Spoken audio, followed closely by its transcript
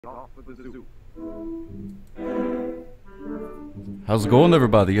How's it going,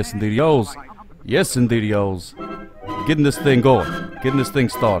 everybody? Yes, indeed, yo's. Yes, indeed, yo's. Getting this thing going. Getting this thing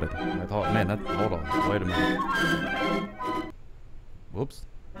started. I thought, man, hold on. Wait a minute. Whoops.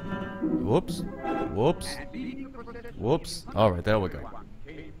 Whoops. Whoops. Whoops. Alright, there we go.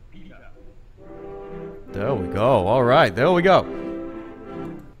 There we go. Alright, there we go.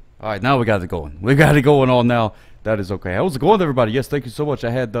 Alright, now we got it going. We got it going on now. That is okay. How's it going, everybody? Yes, thank you so much. I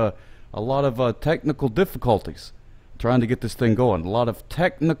had a lot of technical difficulties trying to get this thing going. A lot of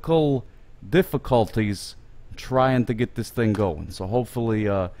technical difficulties trying to get this thing going. So hopefully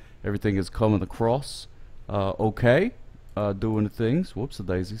everything is coming across okay. Doing the things.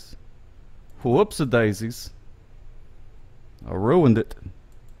 Whoops-a-daisies. Whoops-a-daisies. I ruined it.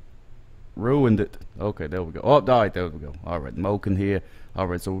 Ruined it. Okay, there we go. Oh, alright, there we go. Alright, Moken here.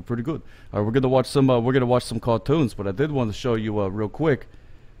 Alright, so we're pretty good. Alright, we're gonna watch some cartoons, but I did want to show you real quick.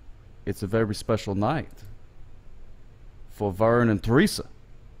 It's a very special night for Vern and Teresa.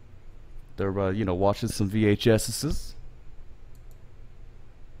 They're you know, watching some VHS's.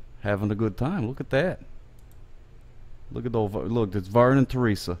 Having a good time. Look at that. Look at those. Look, it's Vern and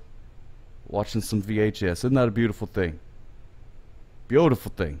Teresa watching some VHS. Isn't that a beautiful thing?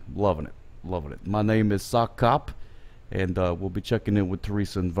 Beautiful thing. Loving it. Loving it. My name is SockToons, and we'll be checking in with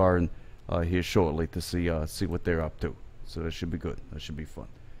Teresa and Vern here shortly to see what they're up to. So that should be good. That should be fun.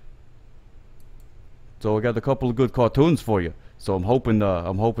 So I got a couple of good cartoons for you. So I'm hoping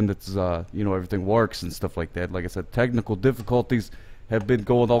that you know, everything works and stuff like that. Like I said, technical difficulties have been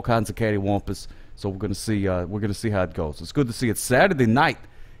going all kinds of caddywhompus. So we're gonna see how it goes. It's good to see it. Saturday night.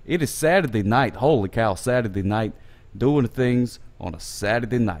 It is Saturday night. Holy cow! Saturday night, doing things on a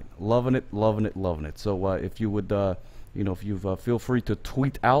Saturday night. Loving it, loving it, loving it. So if you would, you know, if you feel free to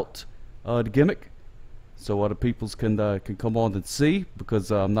tweet out the gimmick, so other peoples can come on and see,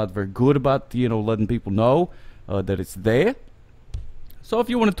 because I'm not very good about, you know, letting people know that it's there. So if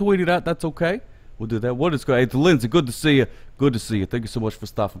you want to tweet it out, that's okay. We'll do that. What is good? Hey, Lindsay, good to see you. Good to see you. Thank you so much for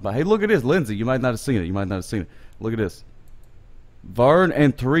stopping by. Hey, look at this, Lindsay. You might not have seen it. You might not have seen it. Look at this. Vern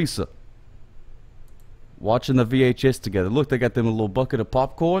and Teresa watching the VHS together. Look, they got them a little bucket of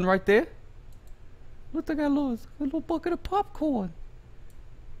popcorn right there. Look, they got a little bucket of popcorn.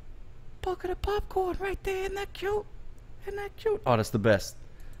 Bucket of popcorn right there. Isn't that cute? Isn't that cute? Oh, that's the best.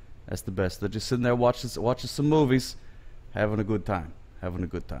 That's the best. They're just sitting there watching some movies, having a good time. Having a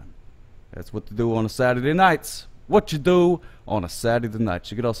good time. That's what to do on a Saturday nights. What you do on a Saturday night.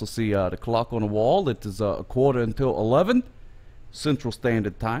 You can also see the clock on the wall. It is a quarter until 11 Central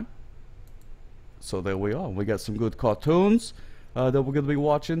Standard Time. So there we are. We got some good cartoons that we're going to be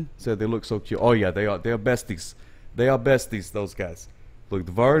watching. So they look so cute. Oh yeah, they are. They are besties. They are besties, those guys. Look,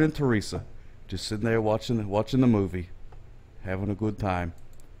 Vern and Teresa just sitting there watching the movie, having a good time.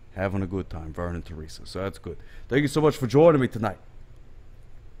 Having a good time, Vern and Teresa. So that's good. Thank you so much for joining me tonight.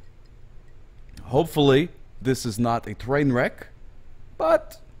 Hopefully this is not a train wreck,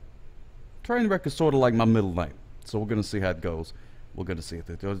 but train wreck is sort of like my middle name. So we're going to see how it goes. We're going to see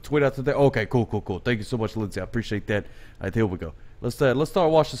it. Tweet out today. Okay, cool. Thank you so much, Lindsay. I appreciate that. All right, here we go. Let's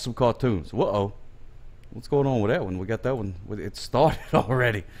start watching some cartoons. Whoa. What's going on with that one? We got that one. It started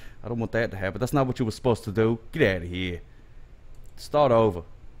already. I don't want that to happen. That's not what you were supposed to do. Get out of here. Start over.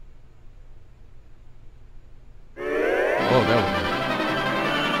 Oh, there we go.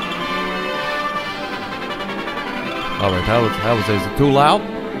 Alright, how was it? Is it too loud?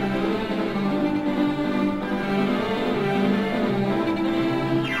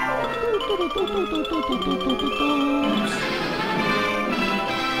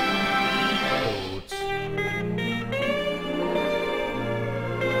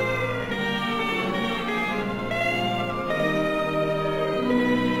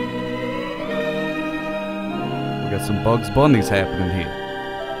 We got some Bugs Bunnies happening here.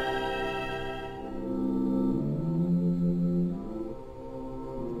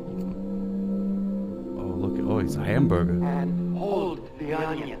 It's a hamburger. And hold the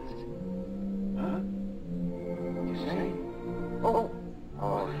onions. Huh? You say? Oh.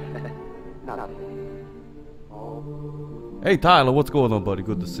 Nothing. Oh. Hey Tyler, what's going on, buddy?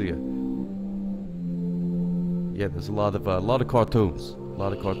 Good to see you. Yeah, there's a lot of cartoons. A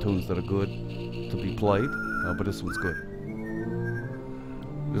lot of cartoons that are good to be played. But this one's good.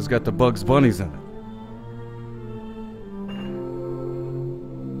 This has got the Bugs Bunnies in it.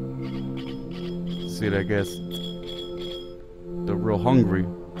 See it, I guess. They're real hungry,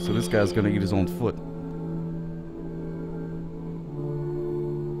 so this guy's gonna eat his own foot.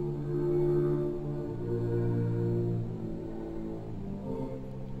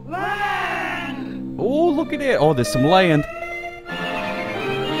 Land! Oh, look at it! Oh, there's some land.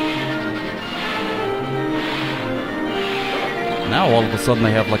 Now all of a sudden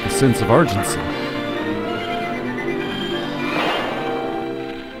they have like a sense of urgency.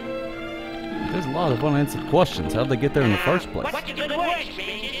 There's a lot of unanswered questions. How'd they get there in the first place? What's your good works,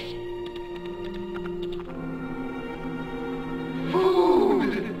 bitches? Oh,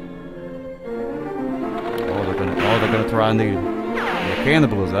 they're gonna try and the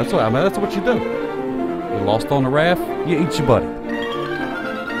cannibalism. That's what I mean. That's what you do. You lost on the raft, you eat your buddy.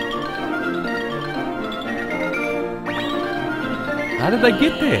 How did they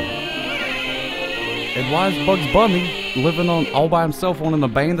get there? And why is Bugs Bunny living on all by himself on an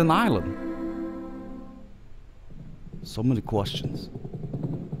abandoned island? So many questions.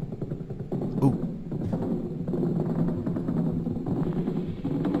 Ooh.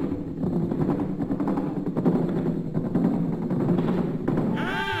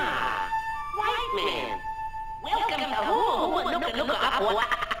 White man. Welcome to Aqua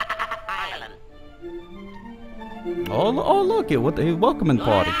Island. Oh, look at what the welcoming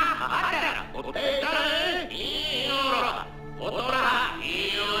party.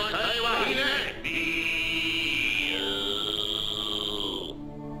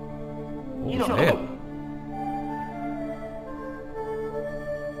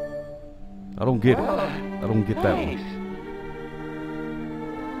 I don't get it. I don't get that one.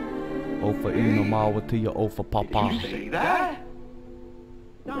 O for Eno Mawati, O for Papa. Did you say that?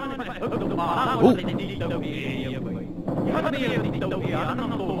 Ooh.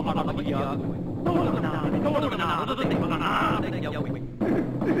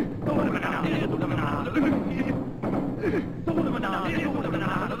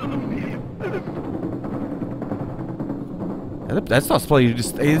 That starts playing, you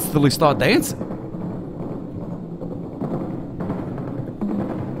just instantly start dancing.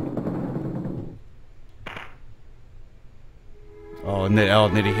 Oh, and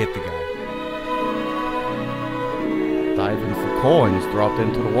then he hit the guy. Diving for coins dropped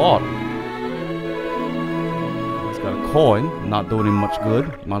into the water. He's got a coin, not doing him much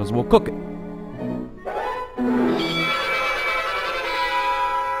good. Might as well cook it.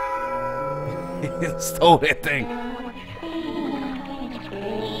 He stole that thing.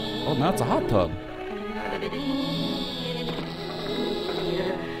 Oh, now it's a hot tub.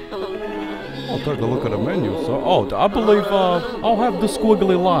 I'll take a look at the menu, so I believe I'll have the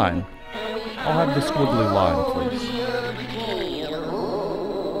squiggly line. I'll have the squiggly line, please.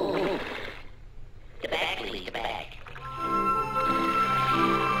 The back, please, the back.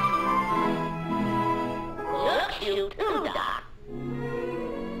 Look, you too, Doc.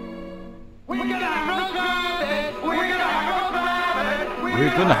 We're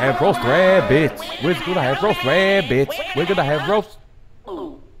gonna have roast rabbit. We're gonna have roast rabbits. We're gonna have roast.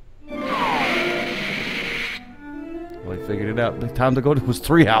 Well, he figured it out. The time to go to his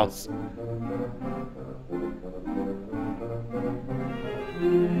treehouse.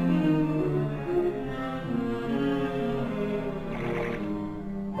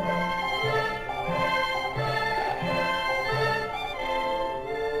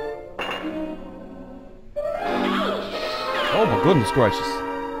 Oh my goodness gracious.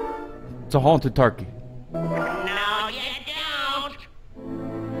 It's a haunted turkey. No, you don't.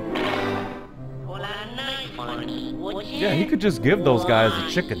 Pull a knife on me, would you? Yeah, he could just give those guys a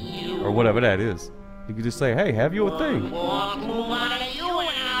chicken or whatever that is. He could just say, hey, have you a thing? Won't move on of you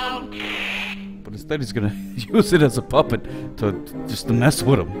out. But instead he's gonna use it as a puppet to just to mess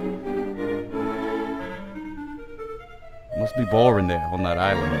with him. Must be boring there on that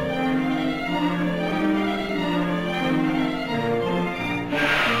island.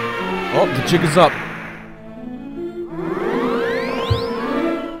 Oh, the chicken's up.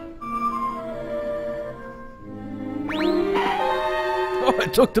 Oh,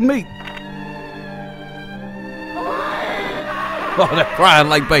 it took the meat. Oh, they're crying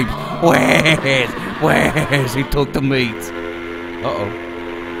like babies. Where's he took the meat? Uh-oh.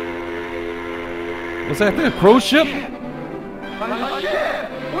 What's that there? Cruise ship?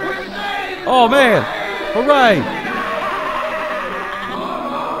 Oh, man. Hooray.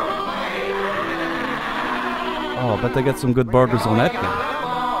 Oh, I bet they got some good burgers on that thing.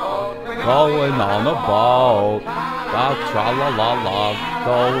 Going on a boat. Tra-la-la-la.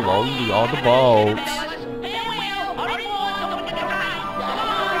 Go lonely on the boats.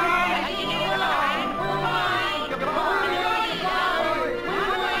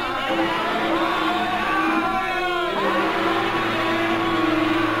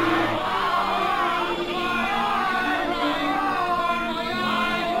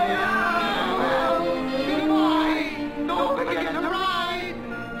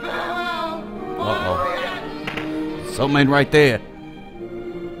 Something ain't right there.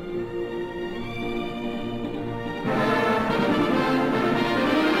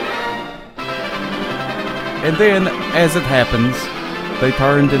 And then, as it happens, they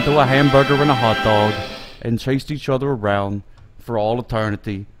turned into a hamburger and a hot dog and chased each other around for all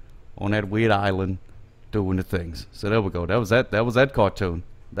eternity on that weird island doing the things. So there we go. That was that cartoon.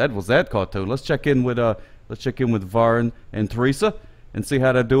 That was that cartoon. Let's check in with Vern and Teresa and see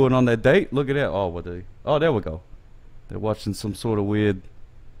how they're doing on that date. Look at that. Oh, there we go. They're watching some sort of weird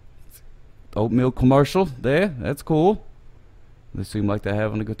oatmeal commercial there. That's cool. They seem like they're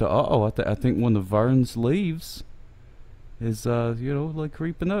having a good time. I think one of Vern's leaves is like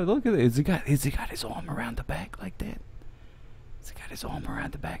creeping out. Look at it. Is he got his arm around the back like that? Has he got his arm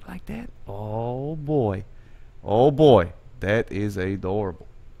around the back like that? Oh boy. Oh boy. That is adorable.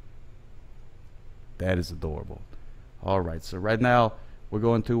 That is adorable. Alright, so right now we're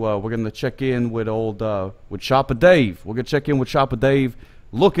going to check in with with Chopper Dave. We're gonna check in with Chopper Dave,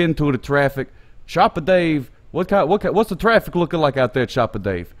 look into the traffic. Chopper Dave, what's the traffic looking like out there, Chopper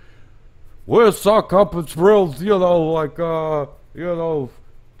Dave? Well, SockToons real,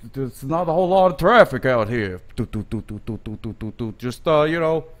 there's not a whole lot of traffic out here. Just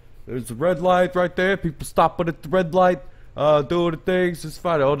there's a red light right there. People stopping at the red light, doing the things. It's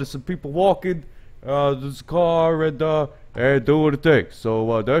fine. Oh, there's some people walking. There's a car and doing the thing.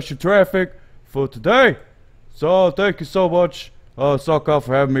 So that's your traffic for today. So thank you so much, SockToons,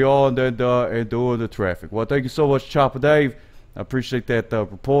 for having me on and doing the traffic. Well, thank you so much, Chopper Dave. I appreciate that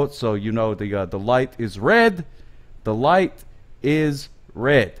report. So the light is red. The light is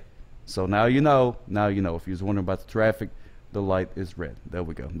red. So now you know. Now you know. If you was wondering about the traffic, the light is red. There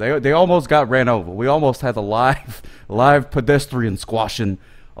we go. They almost got ran over. We almost had a live pedestrian squashing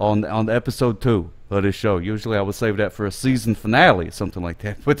on episode 2 of this show. Usually I would save that for a season finale or something like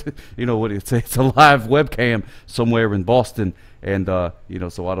that. But you know what? It's a live webcam somewhere in Boston, and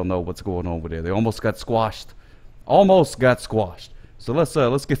so I don't know what's going on with there. They almost got squashed. Almost got squashed. So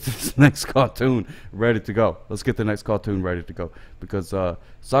let's get this next cartoon ready to go. Let's get the next cartoon ready to go, because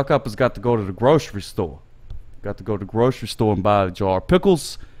SockToons has got to go to the grocery store. Got to go to the grocery store and buy a jar of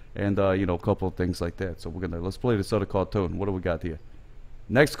pickles and a couple of things like that. So let's play this other cartoon. What do we got here?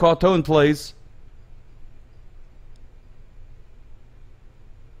 Next cartoon plays.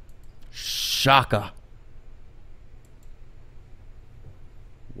 Shaka.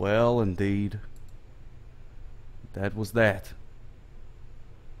 Well, indeed. That was that.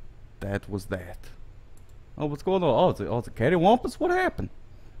 That was that. Oh, what's going on? Oh, it's a caddywhompus? What happened?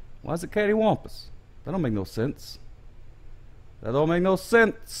 Why is it caddywhompus? That don't make no sense. That don't make no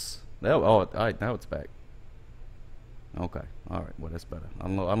sense. Alright, now it's back. Okay, alright, well that's better. I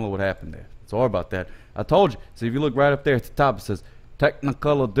don't know what happened there. Sorry about that. I told you. See, if you look right up there at the top, it says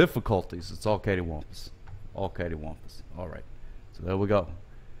technical difficulties. It's all caddywhompus. All caddywhompus. Alright. So there we go.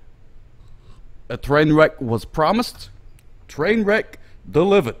 A train wreck was promised. Train wreck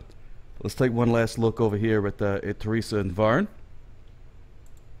delivered. Let's take one last look over here at Teresa and Vern.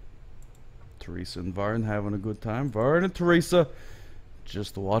 Teresa and Vern having a good time. Vern and Teresa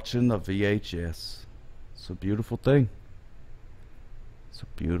just watching the VHS. It's a beautiful thing. It's a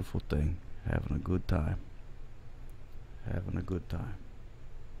beautiful thing. Having a good time. Having a good time.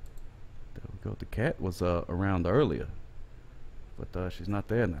 There we go. The cat was around earlier, but she's not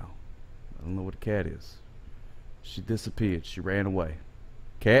there now. I don't know what the cat is. She disappeared. She ran away.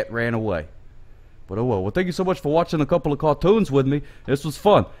 Cat ran away. But oh well. Well, thank you so much for watching a couple of cartoons with me. This was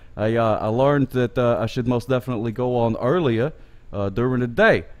fun. I learned that I should most definitely go on earlier during the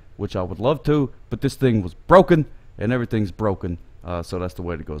day, which I would love to, but this thing was broken, and everything's broken, so that's the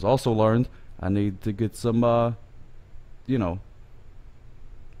way it goes. Also learned I need to get some, some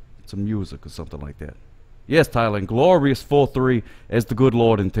music or something like that. Yes, Tyler, glorious 4-3 as the good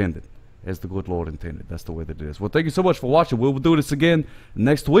Lord intended. As the good Lord intended. That's the way that it is. Well, thank you so much for watching. We'll do this again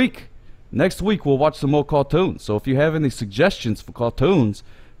next week. Next week, we'll watch some more cartoons. So if you have any suggestions for cartoons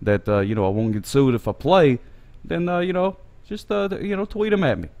that, I won't get sued if I play, then, just, tweet them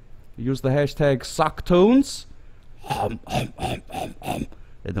at me. Use the hashtag SockToons. And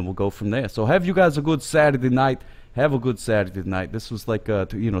then we'll go from there. So have you guys a good Saturday night. Have a good Saturday night. This was like,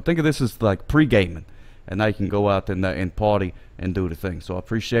 think of this as like pre-gaming. And now you can go out and party and do the thing. So I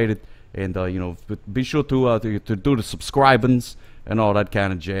appreciate it. And, be sure to do the subscribings and all that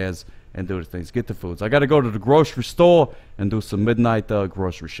kind of jazz and do the things. Get the foods. I got to go to the grocery store and do some midnight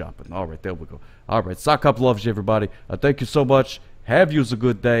grocery shopping. All right, there we go. All right, SockToons loves you, everybody. Thank you so much. Have yous a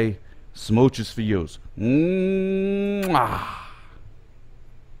good day. Smooches for yous. Mwah.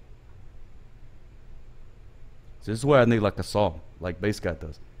 This is where I need like a song, like Bass Guy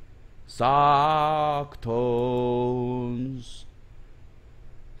does. SockToons.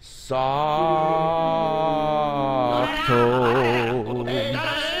 SockToons.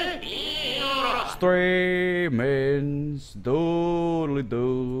 three men's doodly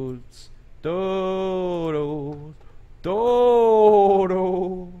doods. Doodles.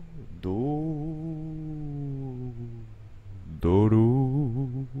 Doodle. Doodle. Doodle.